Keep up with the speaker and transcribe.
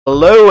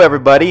Hello,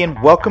 everybody,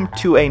 and welcome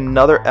to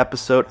another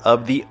episode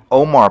of the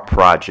Omar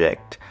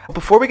Project.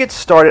 Before we get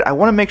started, I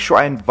want to make sure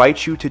I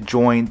invite you to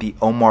join the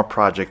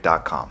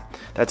omarproject.com.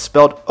 That's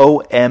spelled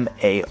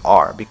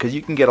O-M-A-R, because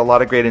you can get a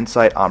lot of great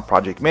insight on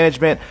project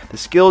management, the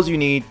skills you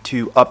need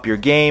to up your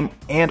game,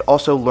 and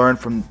also learn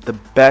from the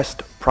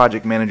best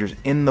project managers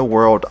in the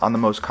world on the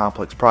most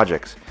complex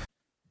projects.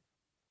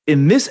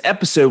 In this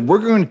episode, we're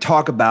going to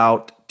talk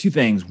about two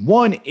things.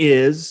 One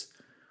is,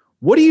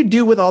 what do you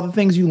do with all the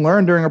things you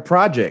learn during a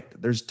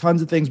project? There's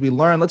tons of things we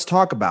learn. Let's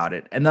talk about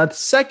it. And the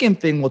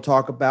second thing we'll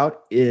talk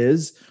about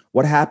is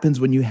what happens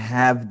when you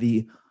have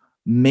the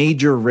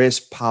major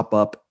risk pop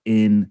up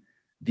in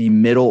the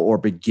middle or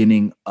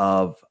beginning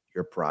of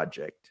your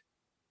project.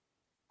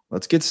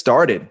 Let's get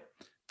started.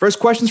 First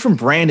question is from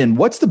Brandon.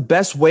 What's the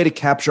best way to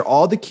capture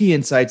all the key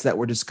insights that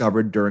were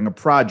discovered during a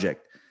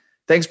project?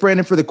 Thanks,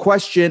 Brandon, for the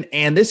question.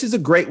 And this is a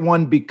great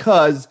one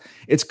because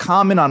it's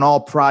common on all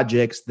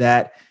projects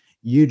that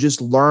you just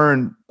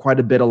learn quite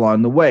a bit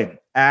along the way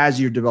as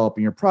you're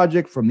developing your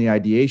project, from the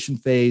ideation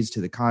phase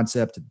to the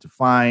concept to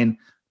define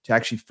to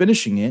actually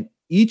finishing it.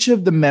 Each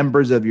of the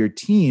members of your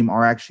team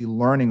are actually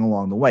learning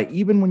along the way.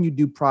 Even when you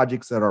do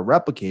projects that are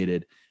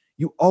replicated,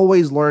 you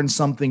always learn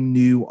something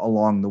new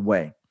along the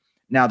way.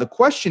 Now, the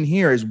question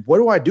here is, what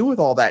do I do with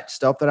all that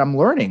stuff that I'm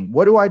learning?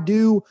 What do I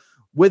do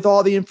with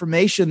all the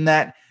information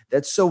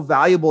that's so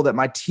valuable that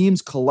my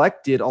team's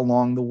collected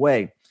along the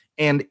way?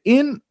 And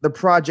in the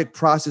project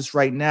process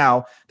right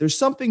now, there's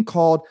something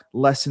called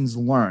lessons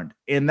learned.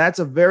 And that's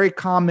a very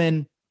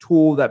common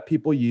tool that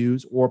people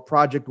use or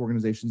project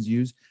organizations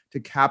use to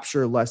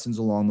capture lessons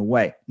along the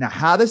way. Now,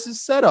 how this is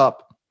set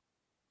up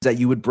is that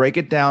you would break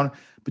it down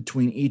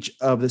between each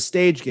of the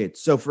stage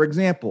gates. So, for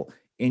example,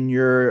 in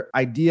your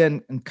idea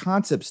and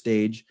concept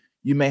stage,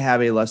 you may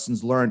have a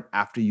lessons learned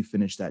after you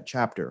finish that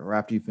chapter or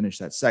after you finish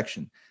that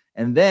section.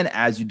 And then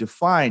as you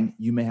define,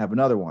 you may have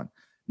another one.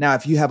 Now,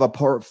 if you have a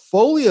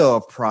portfolio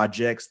of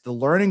projects, the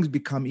learnings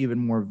become even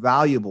more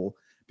valuable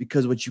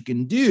because what you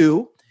can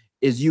do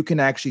is you can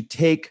actually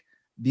take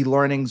the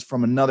learnings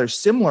from another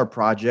similar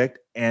project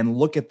and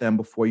look at them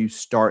before you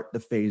start the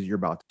phase you're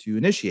about to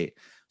initiate.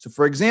 So,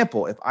 for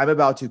example, if I'm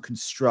about to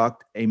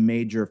construct a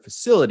major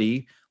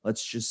facility,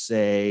 let's just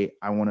say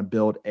I want to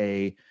build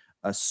a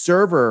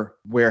server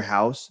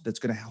warehouse that's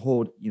going to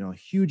hold, a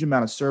huge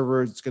amount of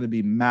servers. It's going to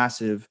be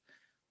massive.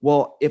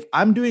 Well, if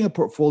I'm doing a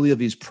portfolio of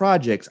these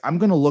projects, I'm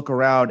going to look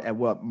around at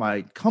what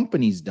my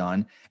company's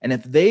done. And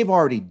if they've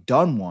already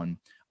done one,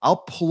 I'll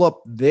pull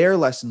up their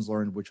lessons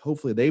learned, which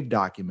hopefully they've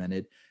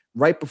documented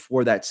right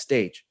before that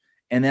stage.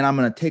 And then I'm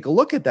going to take a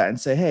look at that and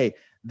say, hey,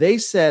 they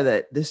said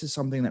that this is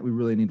something that we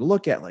really need to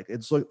look at. Like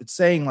it's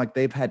saying like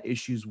they've had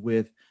issues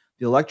with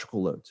the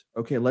electrical loads.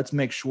 Okay, let's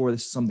make sure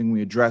this is something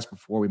we address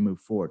before we move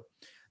forward.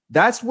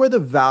 That's where the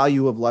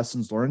value of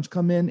lessons learned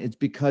come in. It's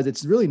because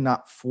it's really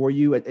not for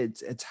you.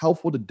 It's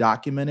helpful to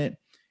document it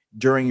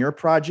during your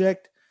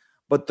project,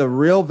 but the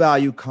real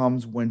value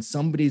comes when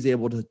somebody's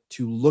able to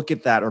look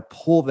at that or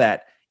pull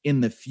that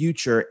in the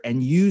future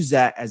and use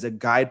that as a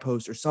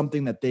guidepost or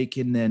something that they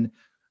can then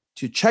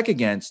to check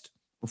against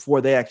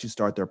before they actually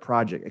start their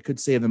project. It could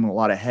save them a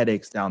lot of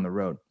headaches down the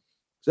road.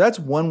 So that's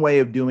one way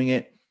of doing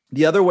it.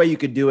 The other way you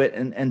could do it,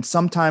 and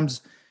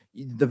sometimes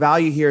the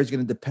value here is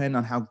going to depend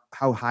on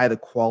how high the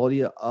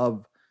quality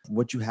of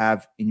what you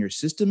have in your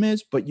system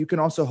is, but you can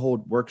also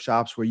hold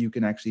workshops where you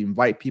can actually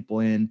invite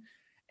people in.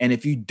 And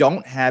if you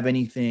don't have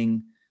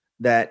anything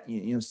that,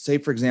 say,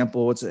 for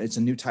example, it's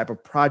a new type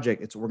of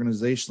project, it's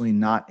organizationally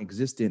not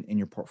existent in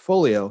your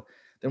portfolio,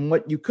 then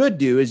what you could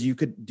do is you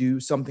could do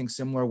something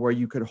similar where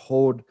you could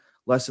hold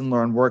lesson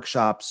learned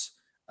workshops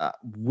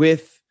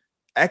with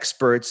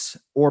experts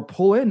or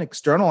pull in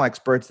external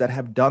experts that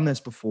have done this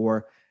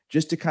before,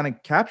 just to kind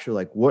of capture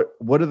like what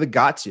are the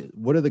gotchas?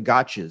 What are the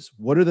gotchas?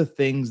 What are the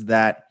things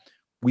that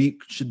we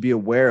should be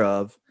aware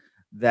of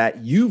that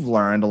you've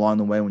learned along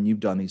the way when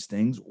you've done these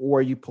things,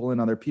 or you pull in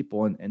other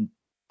people and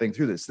think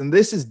through this. And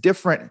this is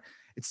different.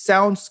 It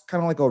sounds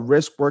kind of like a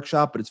risk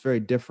workshop, but it's very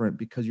different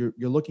because you're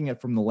looking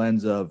at from the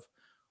lens of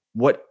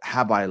what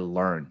have I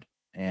learned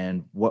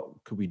and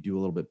what could we do a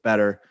little bit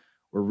better,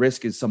 where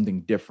risk is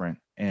something different.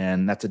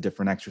 And that's a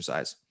different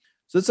exercise.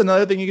 So that's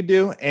another thing you could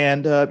do.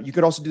 And you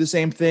could also do the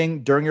same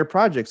thing during your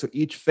project. So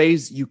each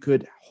phase you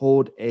could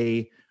hold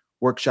a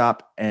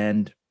workshop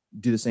and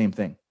do the same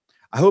thing.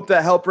 I hope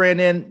that helped,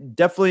 Brandon.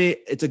 Definitely,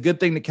 it's a good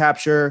thing to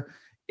capture.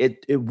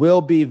 It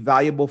will be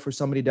valuable for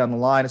somebody down the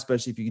line,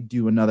 especially if you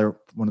do another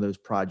one of those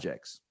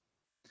projects.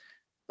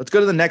 Let's go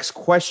to the next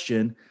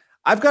question.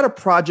 I've got a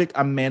project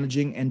I'm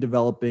managing and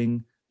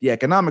developing the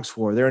economics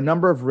for. There are a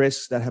number of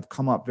risks that have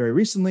come up very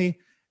recently,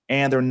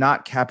 and they're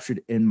not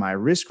captured in my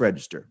risk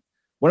register.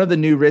 One of the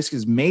new risks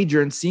is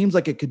major and seems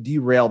like it could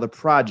derail the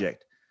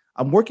project.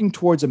 I'm working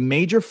towards a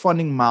major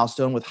funding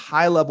milestone with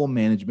high-level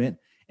management,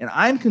 and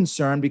I'm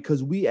concerned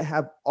because we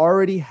have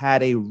already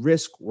had a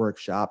risk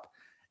workshop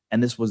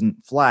and this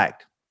wasn't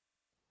flagged.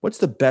 What's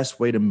the best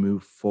way to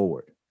move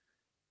forward?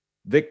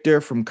 Victor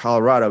from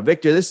Colorado.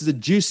 Victor, this is a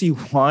juicy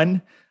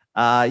one.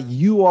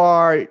 You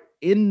are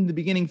in the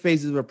beginning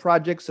phases of a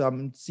project. So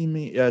I'm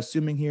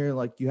assuming here,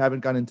 like you haven't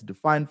gotten into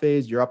define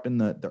phase, you're up in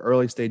the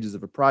early stages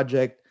of a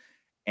project.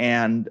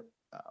 And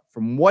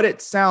from what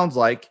it sounds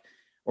like,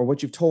 or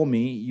what you've told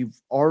me, you've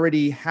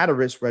already had a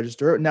risk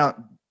register. Now,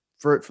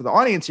 for the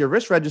audience here,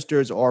 risk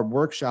registers are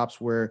workshops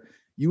where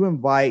you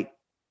invite,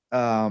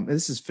 and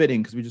this is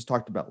fitting because we just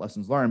talked about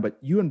lessons learned, but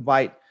you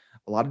invite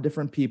a lot of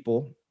different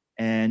people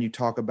and you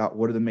talk about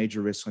what are the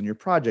major risks on your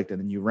project, and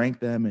then you rank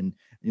them and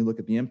you look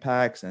at the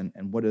impacts and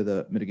what are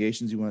the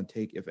mitigations you want to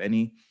take, if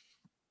any.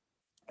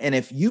 And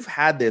if you've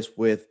had this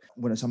with,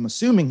 what I'm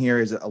assuming here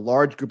is a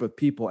large group of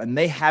people and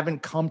they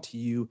haven't come to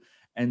you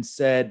and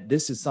said,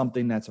 this is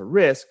something that's a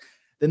risk,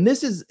 then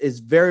this is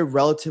very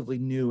relatively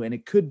new. And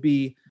it could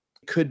be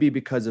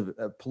because of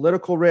a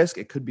political risk.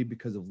 It could be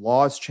because of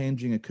laws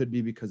changing. It could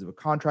be because of a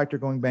contractor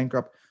going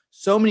bankrupt.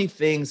 So many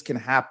things can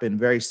happen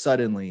very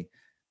suddenly.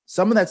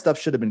 Some of that stuff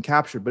should have been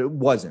captured, but it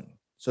wasn't.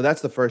 So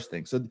that's the first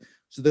thing. So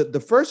the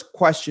first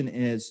question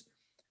is,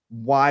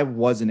 why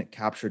wasn't it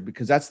captured?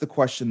 Because that's the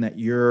question that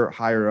your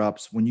higher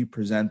ups, when you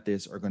present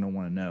this, are going to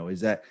want to know,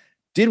 is that,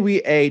 did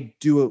we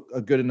do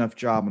a good enough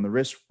job on the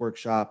risk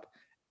workshop?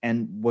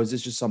 And was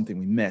this just something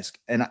we missed?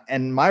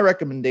 And my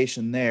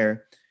recommendation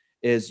there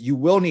is, you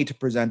will need to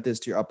present this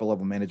to your upper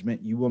level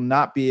management. You will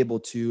not be able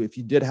to, if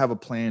you did have a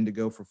plan to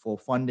go for full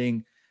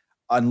funding,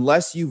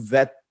 unless you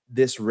vet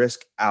this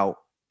risk out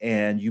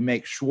and you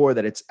make sure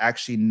that it's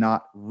actually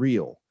not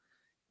real,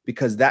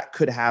 because that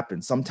could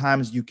happen.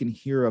 Sometimes you can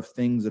hear of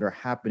things that are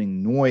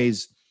happening.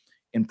 Noise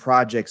in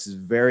projects is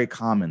very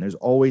common. There's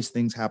always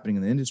things happening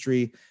in the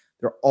industry.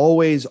 There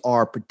always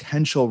are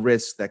potential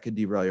risks that could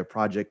derail your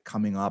project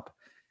coming up.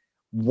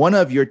 One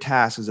of your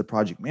tasks as a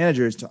project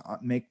manager is to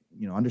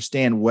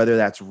understand whether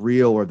that's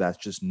real or that's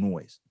just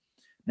noise.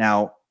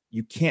 Now,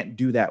 you can't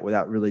do that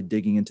without really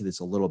digging into this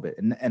a little bit.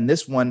 And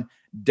this one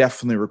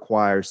definitely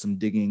requires some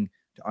digging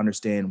to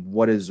understand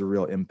what is the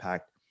real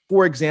impact.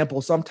 For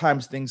example,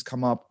 sometimes things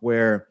come up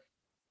where,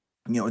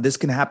 this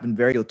can happen,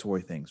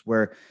 regulatory things,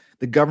 where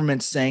the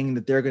government's saying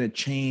that they're going to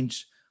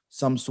change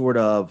some sort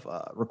of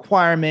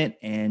requirement,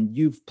 and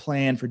you've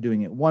planned for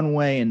doing it one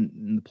way,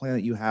 and the plan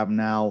that you have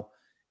now,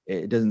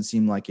 it doesn't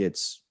seem like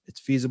it's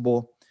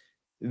feasible.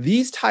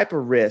 These type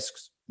of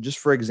risks, just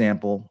for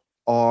example,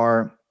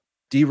 are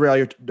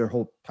derail their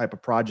whole type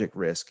of project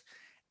risk.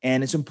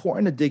 And it's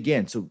important to dig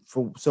in. So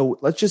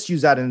let's just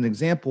use that as an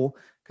example,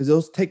 because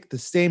those take the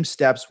same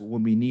steps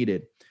when we need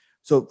it.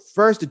 So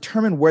first,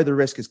 determine where the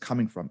risk is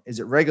coming from. Is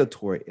it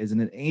regulatory? Is it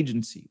an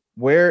agency?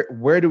 Where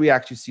do we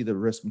actually see the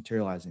risk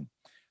materializing?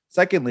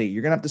 Secondly,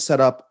 you're going to have to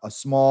set up a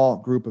small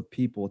group of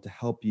people to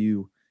help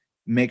you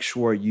make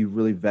sure you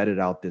really vetted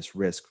out this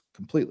risk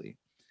completely.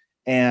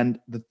 And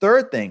the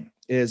third thing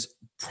is,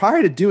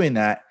 prior to doing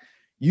that,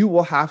 you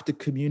will have to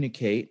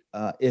communicate,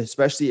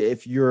 especially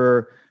if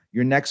your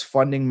next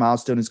funding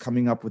milestone is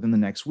coming up within the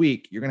next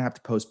week, you're going to have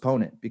to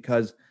postpone it,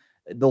 because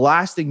the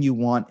last thing you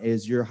want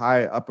is your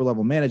high upper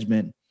level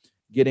management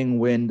getting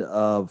wind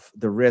of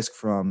the risk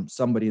from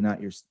somebody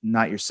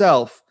not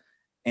yourself,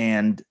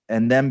 and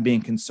them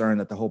being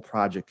concerned that the whole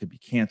project could be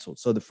canceled.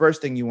 So the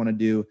first thing you want to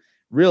do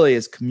really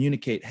is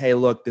communicate, hey,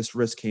 look, this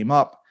risk came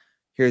up.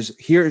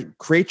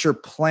 Create your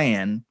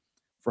plan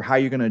for how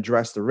you're going to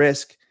address the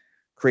risk.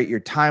 Create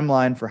your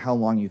timeline for how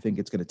long you think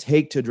it's going to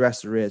take to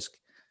address the risk.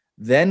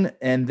 Then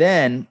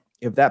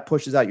if that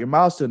pushes out your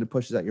milestone, it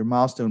pushes out your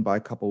milestone by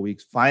a couple of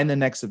weeks. Find the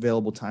next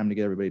available time to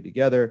get everybody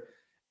together.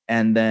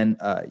 And then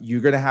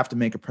you're going to have to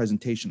make a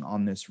presentation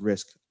on this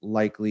risk,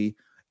 likely,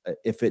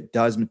 if it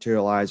does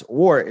materialize,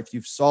 or if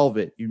you've solved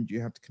it,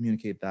 you have to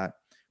communicate that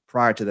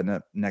prior to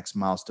the next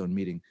milestone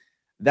meeting.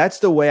 That's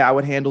the way I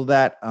would handle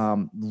that.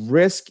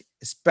 Risk,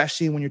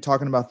 especially when you're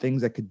talking about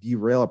things that could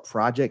derail a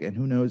project, and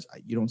who knows,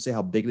 you don't say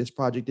how big this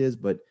project is,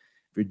 but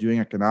if you're doing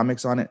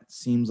economics on it, it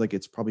seems like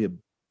it's probably a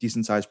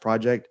decent sized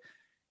project.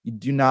 You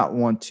do not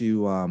want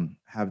to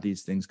have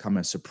these things come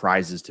as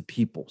surprises to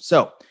people.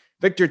 So,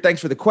 Victor,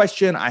 thanks for the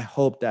question. I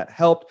hope that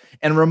helped.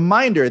 And a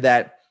reminder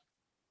that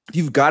if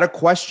you've got a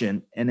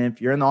question, and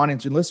if you're in the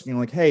audience and listening,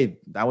 you're like, hey,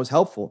 that was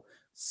helpful,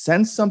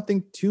 send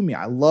something to me.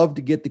 I love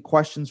to get the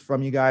questions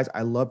from you guys.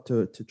 I love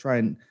to try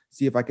and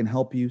see if I can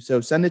help you. So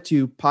send it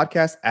to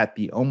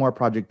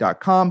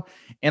podcast@theomarproject.com.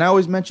 And I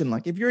always mention,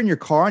 like, if you're in your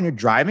car and you're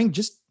driving,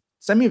 just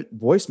send me a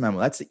voice memo.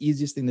 That's the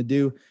easiest thing to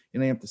do. You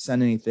don't have to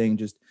send anything.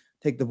 Just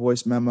take the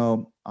voice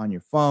memo on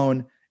your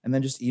phone and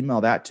then just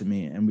email that to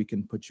me, and we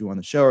can put you on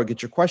the show or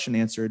get your question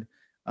answered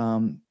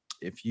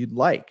if you'd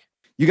like.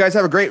 You guys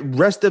have a great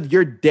rest of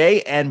your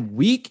day and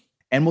week,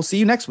 and we'll see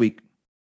you next week.